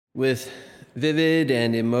With vivid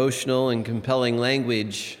and emotional and compelling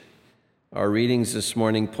language, our readings this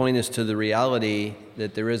morning point us to the reality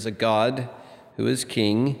that there is a God who is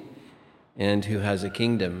king and who has a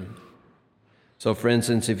kingdom. So, for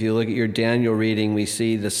instance, if you look at your Daniel reading, we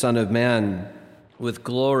see the Son of Man with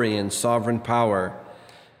glory and sovereign power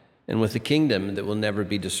and with a kingdom that will never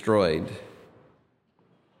be destroyed.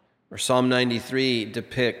 Or Psalm 93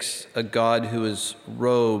 depicts a God who is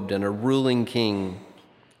robed and a ruling king,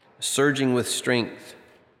 surging with strength,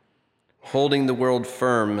 holding the world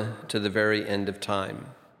firm to the very end of time.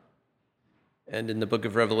 And in the book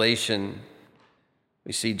of Revelation,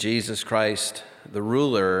 we see Jesus Christ, the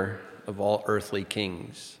ruler of all earthly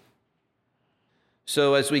kings.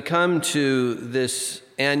 So as we come to this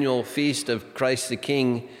annual feast of Christ the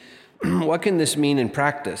King, what can this mean in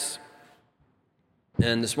practice?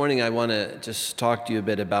 And this morning I want to just talk to you a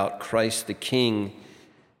bit about Christ the King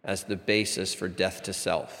as the basis for death to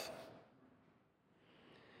self.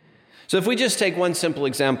 So if we just take one simple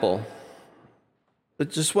example,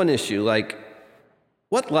 just one issue, like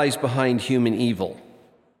what lies behind human evil?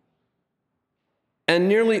 And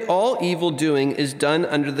nearly all evil doing is done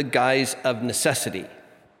under the guise of necessity.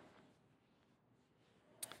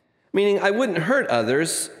 Meaning I wouldn't hurt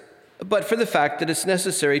others, but for the fact that it's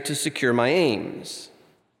necessary to secure my aims,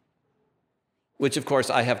 which of course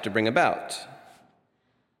I have to bring about.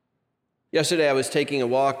 Yesterday I was taking a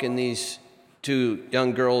walk and these two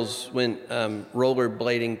young girls went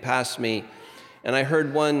rollerblading past me, and I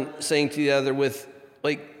heard one saying to the other with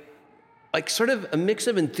like sort of a mix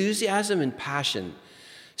of enthusiasm and passion,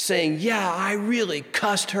 saying, "Yeah, I really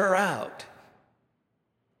cussed her out."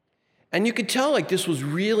 And you could tell like this was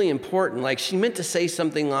really important. Like she meant to say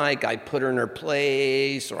something like, "I put her in her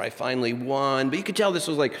place," or "I finally won." But you could tell this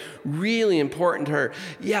was like really important to her.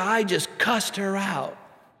 "Yeah, I just cussed her out."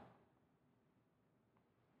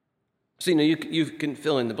 So, you can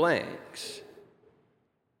fill in the blanks.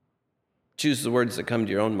 Choose the words that come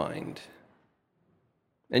to your own mind.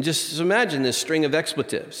 And just imagine this string of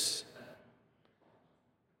expletives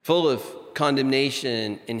full of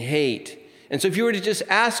condemnation and hate. And so if you were to just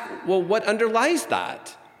ask, well, what underlies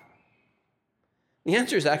that? The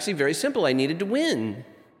answer is actually very simple. I needed to win.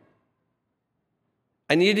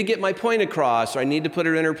 I needed to get my point across, or I need to put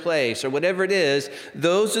her in her place, or whatever it is.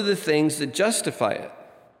 Those are the things that justify it.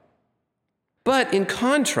 But in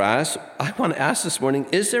contrast, I want to ask this morning,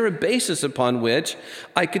 is there a basis upon which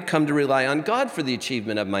I could come to rely on God for the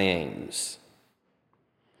achievement of my aims,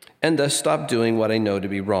 and thus stop doing what I know to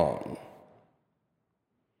be wrong?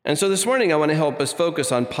 And so this morning, I want to help us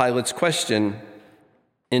focus on Pilate's question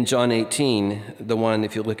in John 18, the one,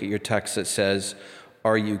 if you look at your text, that says,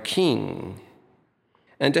 "Are you king?"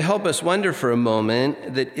 And to help us wonder for a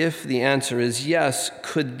moment that if the answer is yes,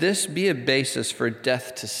 could this be a basis for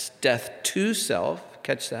death to self,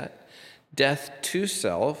 catch that, death to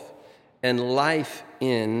self, and life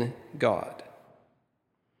in God?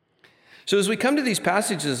 So as we come to these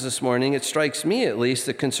passages this morning, it strikes me at least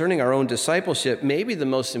that concerning our own discipleship, maybe the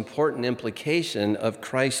most important implication of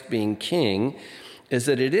Christ being king is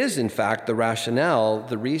that it is in fact the rationale,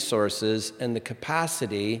 the resources, and the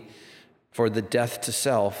capacity for the death to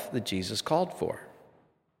self that Jesus called for.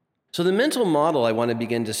 So the mental model I want to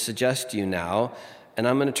begin to suggest to you now, and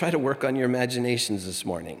I'm going to try to work on your imaginations this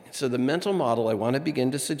morning. So the mental model I want to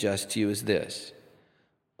begin to suggest to you is this.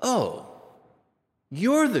 Oh,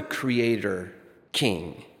 you're the creator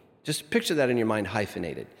king. Just picture that in your mind,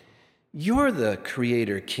 hyphenated. You're the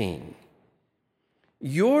creator king.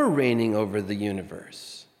 You're reigning over the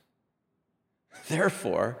universe.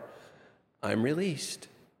 Therefore, I'm released.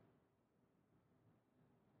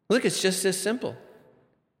 Look, it's just this simple.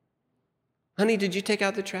 Honey, did you take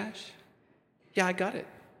out the trash? Yeah, I got it.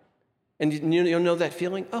 And you'll know that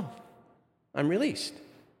feeling? Oh, I'm released.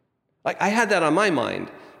 Like I had that on my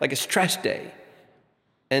mind, like it's trash day.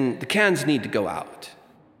 And the cans need to go out.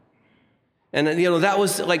 And that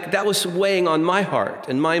was weighing on my heart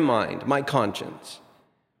and my mind, my conscience.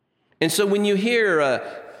 And so when you hear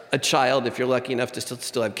a child, if you're lucky enough to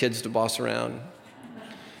still have kids to boss around,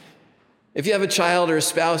 if you have a child or a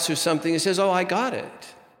spouse or something that says, "Oh, I got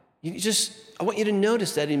it," I want you to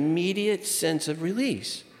notice that immediate sense of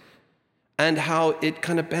release and how it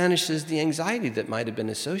kind of banishes the anxiety that might have been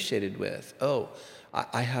associated with, "Oh,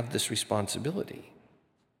 I have this responsibility.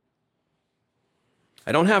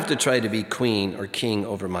 I don't have to try to be queen or king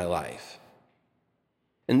over my life."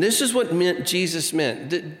 And this is what Jesus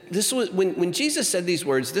meant. When Jesus said these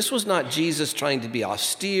words, this was not Jesus trying to be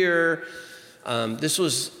austere. This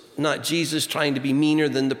was not Jesus trying to be meaner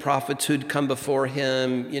than the prophets who'd come before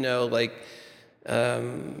him,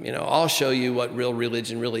 I'll show you what real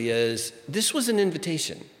religion really is. This was an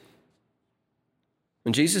invitation.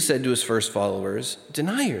 When Jesus said to his first followers,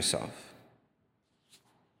 deny yourself,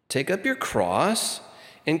 take up your cross,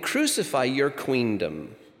 and crucify your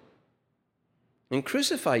queendom. And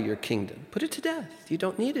crucify your kingdom. Put it to death. You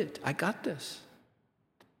don't need it. I got this.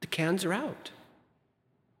 The cans are out.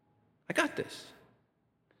 I got this.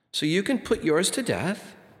 So you can put yours to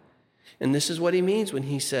death. And this is what he means when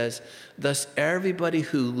he says, thus everybody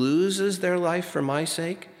who loses their life for my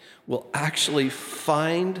sake will actually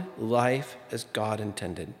find life as God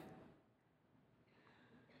intended.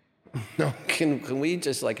 No, can we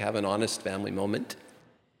just have an honest family moment?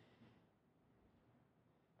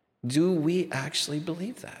 Do we actually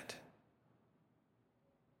believe that?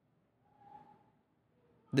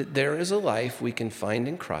 That there is a life we can find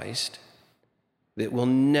in Christ that we'll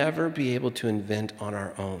never be able to invent on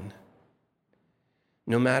our own.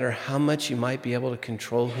 No matter how much you might be able to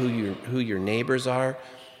control who your neighbors are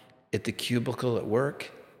at the cubicle at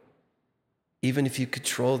work, even if you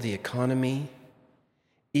control the economy,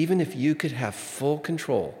 even if you could have full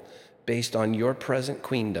control based on your present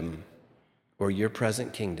queendom or your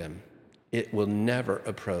present kingdom, it will never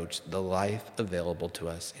approach the life available to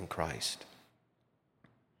us in Christ.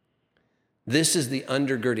 This is the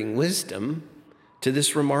undergirding wisdom to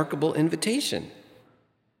this remarkable invitation.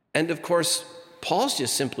 And of course, Paul's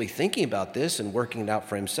just simply thinking about this and working it out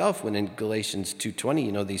for himself when in Galatians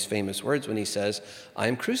 2:20, these famous words when he says, I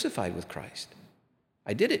am crucified with Christ.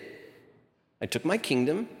 I did it. I took my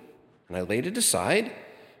kingdom and I laid it aside.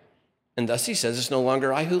 And thus he says, it's no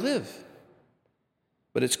longer I who live,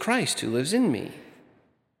 but it's Christ who lives in me.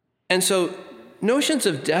 And so notions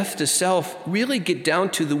of death to self really get down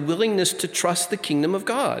to the willingness to trust the kingdom of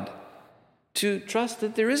God, to trust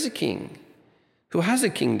that there is a king who has a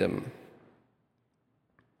kingdom.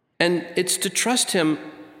 And it's to trust him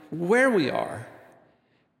where we are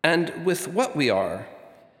and with what we are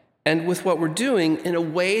and with what we're doing in a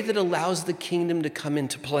way that allows the kingdom to come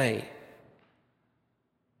into play.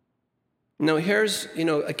 Now, here's,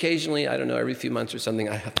 occasionally, every few months or something,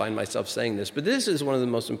 I find myself saying this, but this is one of the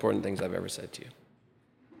most important things I've ever said to you.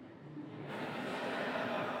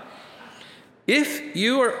 If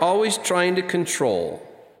you are always trying to control,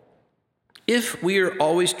 if we are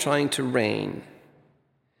always trying to reign,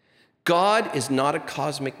 God is not a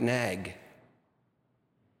cosmic nag,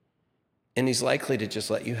 and he's likely to just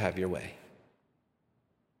let you have your way.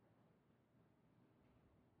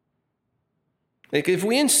 If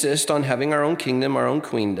we insist on having our own kingdom, our own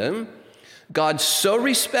queendom, God so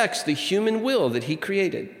respects the human will that he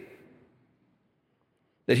created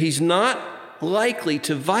that he's not likely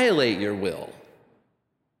to violate your will.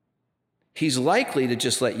 He's likely to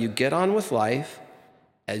just let you get on with life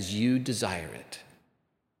as you desire it.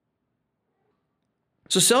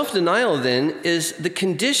 So self-denial then is the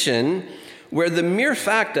condition where the mere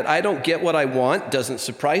fact that I don't get what I want doesn't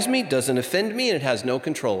surprise me, doesn't offend me, and it has no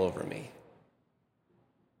control over me.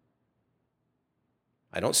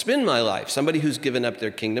 I don't spend my life. Somebody who's given up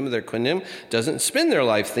their kingdom, their queendom, doesn't spend their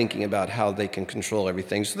life thinking about how they can control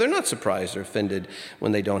everything. So they're not surprised or offended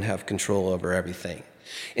when they don't have control over everything.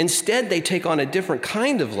 Instead, they take on a different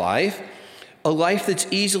kind of life, a life that's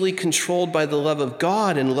easily controlled by the love of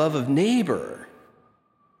God and love of neighbor.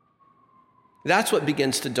 That's what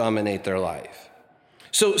begins to dominate their life.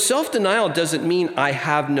 So self-denial doesn't mean I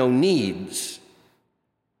have no needs.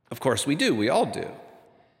 Of course we do. We all do.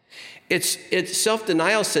 It's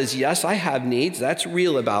self-denial says, yes, I have needs. That's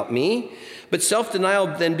real about me. But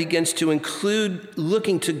self-denial then begins to include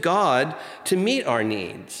looking to God to meet our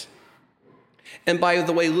needs. And by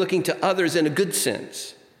the way, looking to others in a good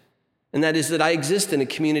sense. And that is that I exist in a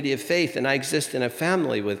community of faith, and I exist in a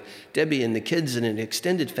family with Debbie and the kids and an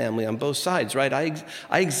extended family on both sides, right?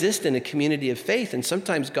 I exist in a community of faith, and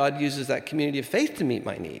sometimes God uses that community of faith to meet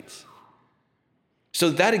my needs. So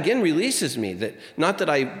that again releases me, that not that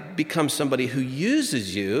I become somebody who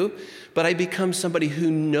uses you, but I become somebody who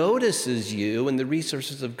notices you and the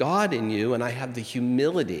resources of God in you, and I have the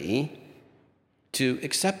humility to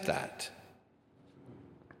accept that.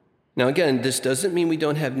 Now again, this doesn't mean we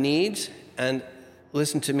don't have needs, and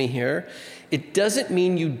listen to me here, it doesn't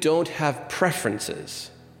mean you don't have preferences.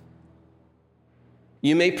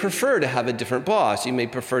 You may prefer to have a different boss. You may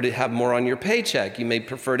prefer to have more on your paycheck. You may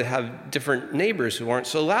prefer to have different neighbors who aren't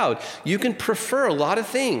so loud. You can prefer a lot of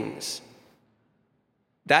things.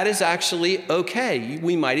 That is actually okay.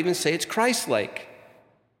 We might even say it's Christ-like.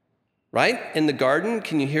 Right? In the garden,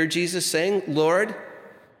 can you hear Jesus saying, Lord,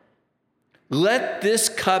 let this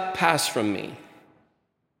cup pass from me.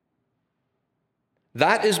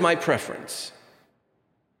 That is my preference.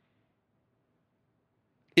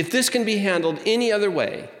 If this can be handled any other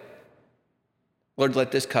way, Lord,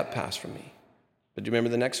 let this cup pass from me. But do you remember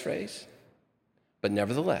the next phrase? But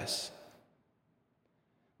nevertheless,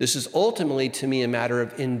 this is ultimately to me a matter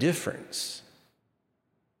of indifference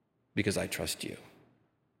because I trust you.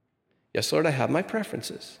 Yes, Lord, I have my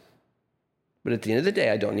preferences, but at the end of the day,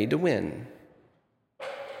 I don't need to win.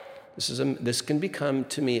 This can become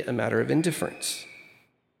to me a matter of indifference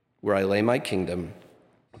where I lay my kingdom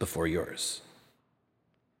before yours.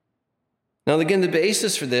 Now, again, the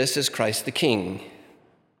basis for this is Christ the King.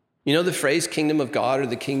 You know, the phrase kingdom of God or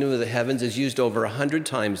the kingdom of the heavens is used over 100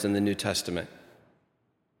 times in the New Testament.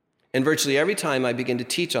 And virtually every time I begin to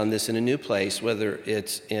teach on this in a new place, whether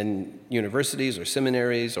it's in universities or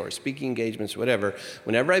seminaries or speaking engagements, whatever,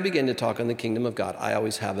 whenever I begin to talk on the kingdom of God, I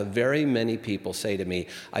always have very many people say to me,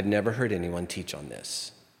 I've never heard anyone teach on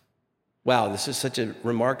this. Wow, this is such a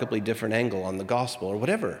remarkably different angle on the gospel or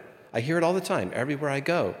whatever. I hear it all the time, everywhere I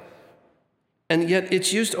go. And yet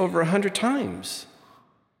it's used over 100 times.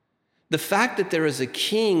 The fact that there is a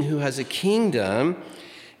king who has a kingdom,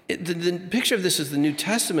 the picture of this is the New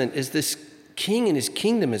Testament is this king and his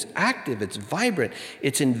kingdom is active, it's vibrant,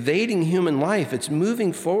 it's invading human life, it's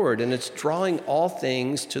moving forward, and it's drawing all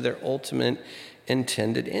things to their ultimate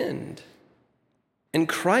intended end. And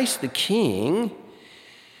Christ the King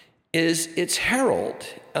is its herald.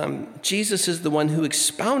 Jesus is the one who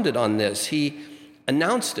expounded on this. He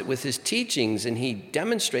announced it with his teachings, and he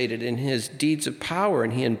demonstrated in his deeds of power,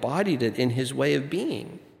 and he embodied it in his way of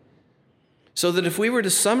being. So that if we were to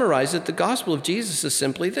summarize it, the gospel of Jesus is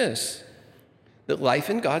simply this, that life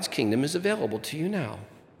in God's kingdom is available to you now.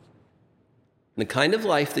 The kind of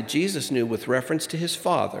life that Jesus knew with reference to his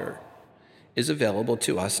Father is available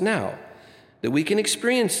to us now, that we can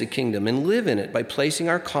experience the kingdom and live in it by placing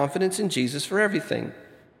our confidence in Jesus for everything,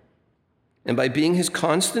 and by being his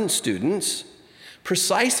constant students,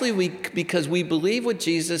 precisely because we believe what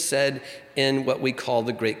Jesus said in what we call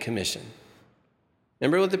the Great Commission.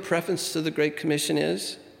 Remember what the preface to the Great Commission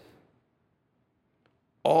is?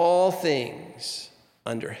 All things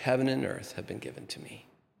under heaven and earth have been given to me.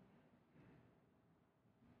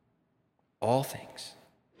 All things.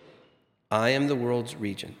 I am the world's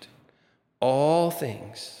regent. All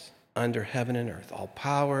things under heaven and earth, all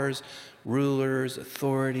powers, rulers,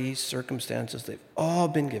 authorities, circumstances, they've all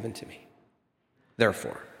been given to me.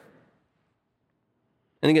 Therefore,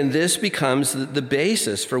 and again, this becomes the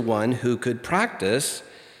basis for one who could practice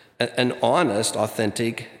an honest,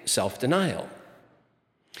 authentic self-denial,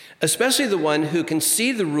 especially the one who can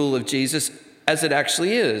see the rule of Jesus as it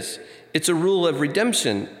actually is. It's a rule of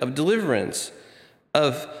redemption, of deliverance,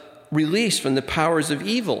 of release from the powers of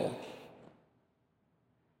evil.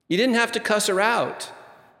 You didn't have to cuss her out.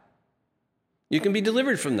 You can be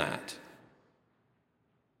delivered from that.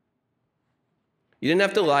 You didn't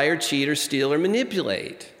have to lie or cheat or steal or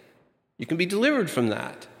manipulate. You can be delivered from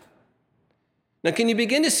that. Now, can you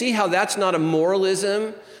begin to see how that's not a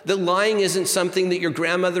moralism? That lying isn't something that your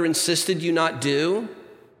grandmother insisted you not do?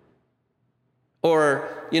 Or,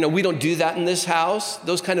 we don't do that in this house.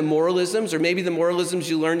 Those kind of moralisms, or maybe the moralisms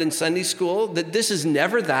you learned in Sunday school, that this is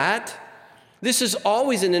never that. This is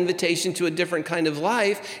always an invitation to a different kind of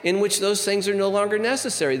life in which those things are no longer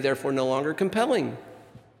necessary, therefore no longer compelling.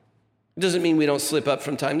 It doesn't mean we don't slip up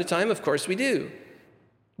from time to time. Of course we do.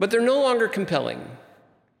 But they're no longer compelling.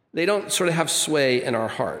 They don't sort of have sway in our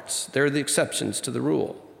hearts. They're the exceptions to the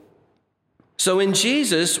rule. So in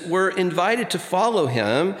Jesus, we're invited to follow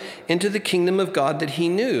him into the kingdom of God that he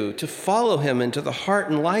knew, to follow him into the heart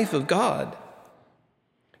and life of God.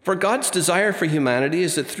 For God's desire for humanity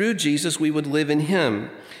is that through Jesus we would live in him,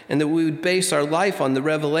 and that we would base our life on the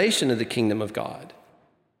revelation of the kingdom of God.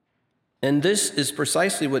 And this is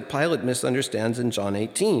precisely what Pilate misunderstands in John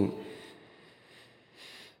 18.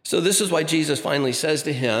 So this is why Jesus finally says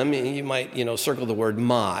to him, you might, circle the word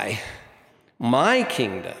my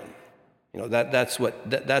kingdom. That's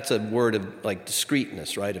a word of like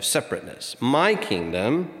discreteness, right? Of separateness. My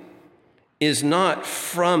kingdom is not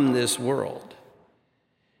from this world.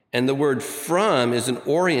 And the word from is an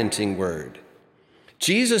orienting word.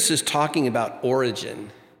 Jesus is talking about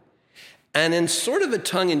origin. And in sort of a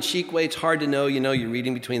tongue-in-cheek way, it's hard to know, you're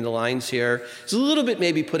reading between the lines here. It's a little bit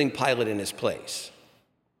maybe putting Pilate in his place.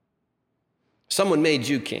 Someone made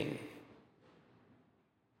you king.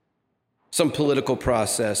 Some political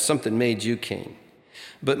process, something made you king.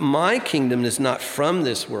 But my kingdom is not from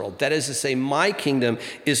this world. That is to say, my kingdom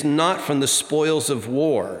is not from the spoils of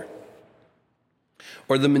war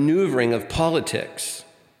or the maneuvering of politics.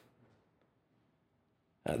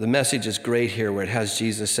 The message is great here where it has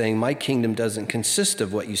Jesus saying, my kingdom doesn't consist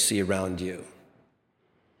of what you see around you.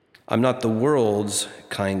 I'm not the world's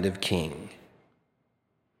kind of king.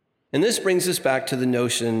 And this brings us back to the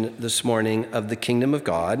notion this morning of the kingdom of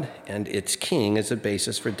God and its king as a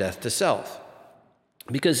basis for death to self.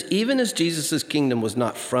 Because even as Jesus' kingdom was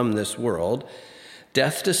not from this world,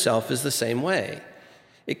 death to self is the same way.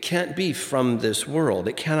 It can't be from this world.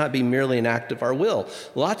 It cannot be merely an act of our will.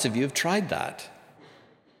 Lots of you have tried that.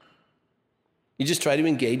 You just try to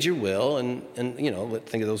engage your will and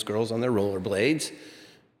think of those girls on their rollerblades.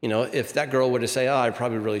 If that girl were to say, I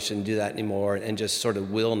probably really shouldn't do that anymore, and just sort of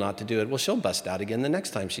will not to do it, well, she'll bust out again the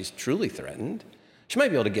next time she's truly threatened. She might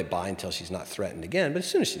be able to get by until she's not threatened again, but as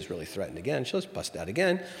soon as she's really threatened again, she'll just bust out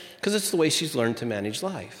again, because it's the way she's learned to manage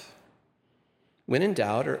life. When in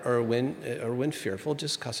doubt or when fearful,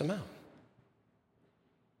 just cuss them out.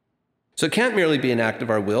 So it can't merely be an act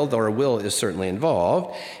of our will, though our will is certainly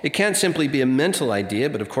involved. It can't simply be a mental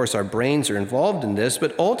idea, but of course our brains are involved in this.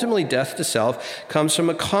 But ultimately, death to self comes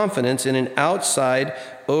from a confidence in an outside,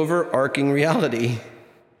 overarching reality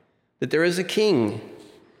that there is a king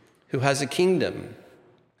who has a kingdom,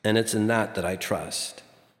 and it's in that I trust.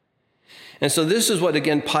 And so this is what,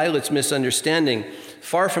 again, Pilate's misunderstanding.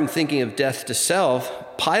 Far from thinking of death to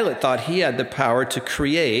self, Pilate thought he had the power to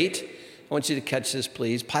create. I want you to catch this,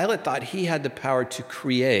 please. Pilate thought he had the power to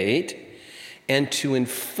create and to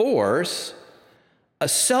enforce a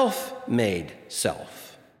self-made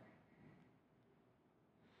self.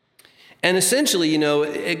 And essentially,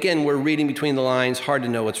 again, we're reading between the lines, hard to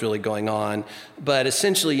know what's really going on. But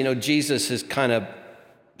essentially, Jesus has kind of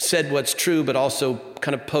said what's true, but also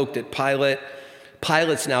kind of poked at Pilate.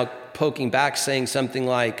 Pilate's now poking back, saying something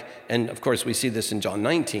like, and of course we see this in John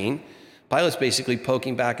 19, Pilate's basically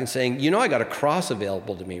poking back and saying, I got a cross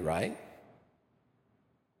available to me, right?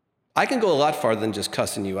 I can go a lot farther than just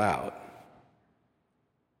cussing you out.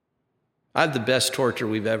 I have the best torture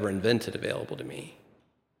we've ever invented available to me.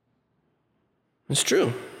 It's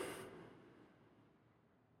true.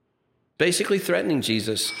 Basically threatening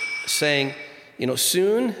Jesus, saying,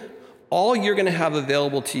 soon all you're going to have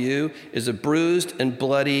available to you is a bruised and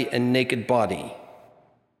bloody and naked body.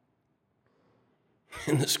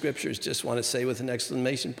 And the scriptures just want to say with an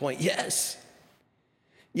exclamation point, yes.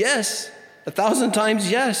 Yes, 1,000 times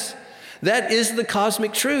yes. That is the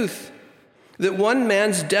cosmic truth, that one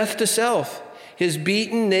man's death to self, his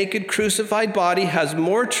beaten, naked, crucified body has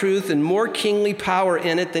more truth and more kingly power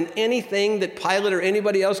in it than anything that Pilate or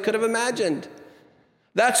anybody else could have imagined.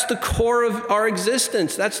 That's the core of our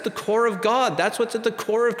existence. That's the core of God. That's what's at the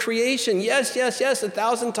core of creation. Yes, yes, yes,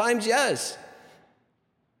 1,000 times yes.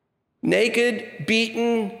 Naked,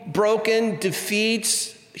 beaten, broken,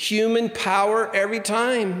 defeats human power every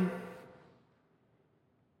time.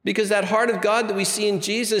 Because that heart of God that we see in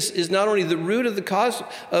Jesus is not only the root of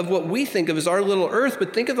of what we think of as our little earth,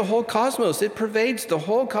 but think of the whole cosmos. It pervades the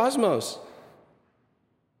whole cosmos.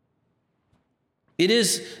 It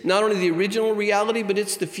is not only the original reality, but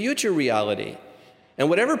it's the future reality. And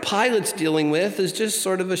whatever Pilate's dealing with is just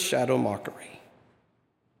sort of a shadow mockery.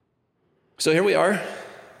 So here we are.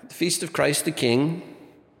 The Feast of Christ the King.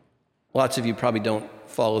 Lots of you probably don't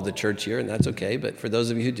follow the church year, and that's okay. But for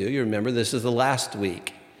those of you who do, you remember this is the last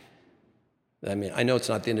week. I know it's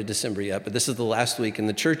not the end of December yet, but this is the last week in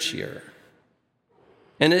the church year.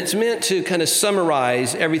 And it's meant to kind of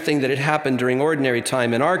summarize everything that had happened during ordinary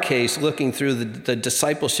time. In our case, looking through the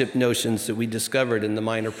discipleship notions that we discovered in the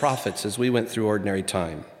minor prophets as we went through ordinary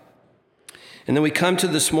time. And then we come to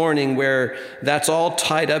this morning where that's all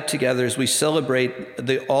tied up together as we celebrate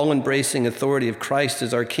the all-embracing authority of Christ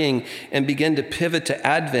as our King and begin to pivot to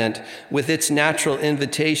Advent with its natural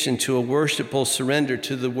invitation to a worshipful surrender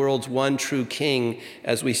to the world's one true King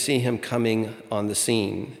as we see him coming on the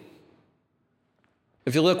scene.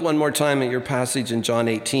 If you look one more time at your passage in John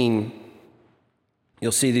 18,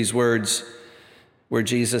 you'll see these words where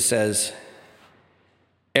Jesus says,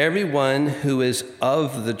 "Everyone who is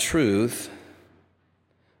of the truth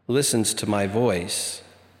listens to my voice."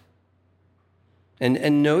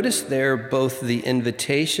 And notice there both the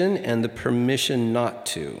invitation and the permission not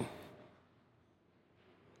to.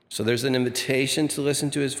 So there's an invitation to listen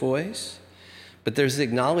to his voice, but there's the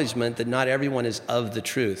acknowledgement that not everyone is of the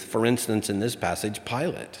truth. For instance, in this passage,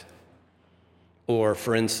 Pilate. Or,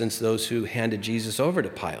 for instance, those who handed Jesus over to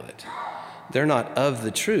Pilate. They're not of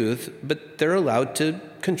the truth, but they're allowed to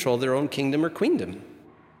control their own kingdom or queendom.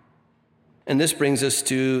 And this brings us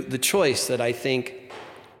to the choice that I think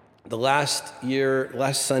the last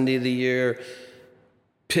Sunday of the year,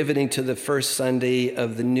 pivoting to the first Sunday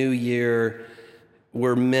of the new year,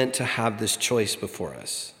 we're meant to have this choice before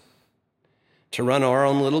us. To run our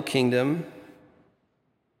own little kingdom,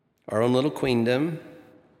 our own little queendom,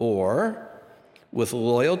 or with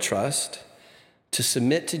loyal trust to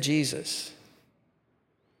submit to Jesus,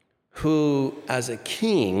 who, as a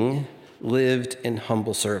king, lived in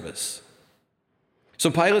humble service.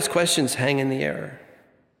 So Pilate's questions hang in the air.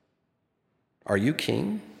 Are you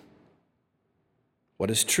king?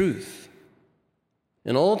 What is truth?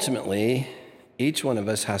 And ultimately, each one of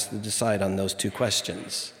us has to decide on those two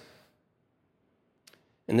questions.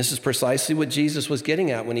 And this is precisely what Jesus was getting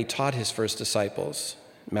at when he taught his first disciples.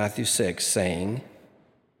 Matthew 6, saying,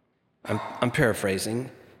 I'm paraphrasing,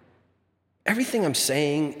 everything I'm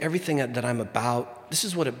saying, everything that I'm about, this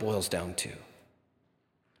is what it boils down to.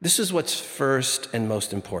 This is what's first and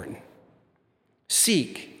most important.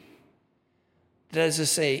 Seek, that is to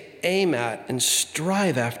say, aim at and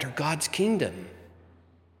strive after God's kingdom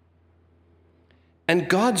and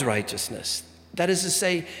God's righteousness. That is to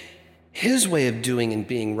say, his way of doing and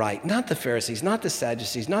being right, not the Pharisees, not the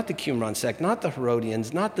Sadducees, not the Qumran sect, not the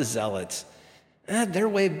Herodians, not the Zealots. Their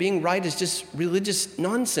way of being right is just religious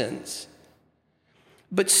nonsense.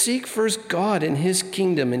 But seek first God and his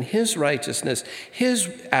kingdom and his righteousness, his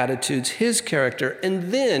attitudes, his character,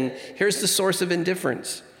 and then here's the source of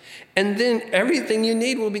indifference. And then everything you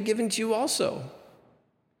need will be given to you also.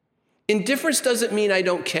 Indifference doesn't mean I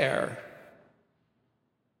don't care.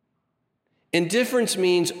 Indifference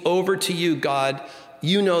means over to you, God.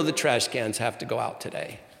 You know the trash cans have to go out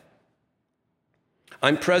today.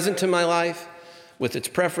 I'm present to my life with its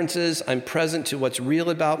preferences. I'm present to what's real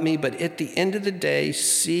about me. But at the end of the day,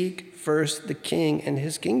 seek first the King and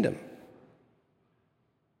his kingdom.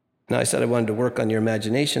 Now, I said I wanted to work on your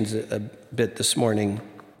imaginations a bit this morning.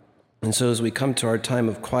 And so as we come to our time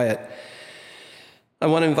of quiet, I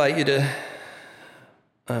want to invite you to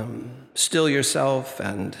still yourself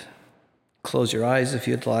and close your eyes if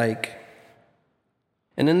you'd like.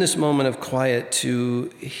 And in this moment of quiet, to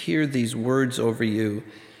hear these words over you.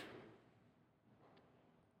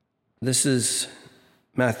 This is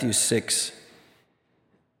Matthew 6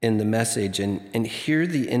 in the Message, and hear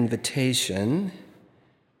the invitation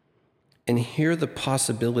and hear the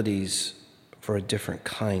possibilities for a different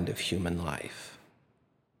kind of human life.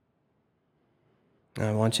 Now,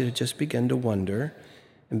 I want you to just begin to wonder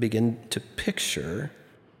and begin to picture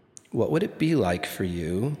what would it be like for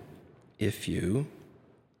you if you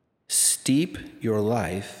steep your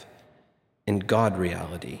life in God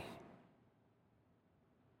reality,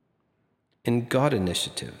 in God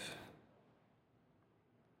initiative,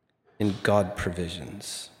 in God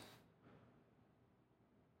provisions.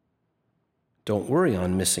 Don't worry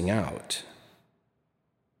on missing out.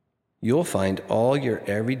 You'll find all your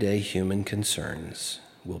everyday human concerns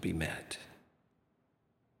will be met.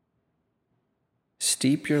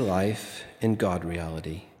 Steep your life in God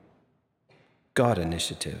reality, God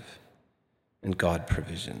initiative, and God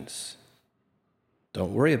provisions.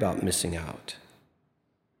 Don't worry about missing out.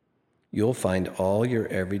 You'll find all your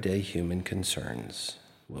everyday human concerns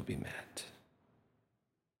will be met.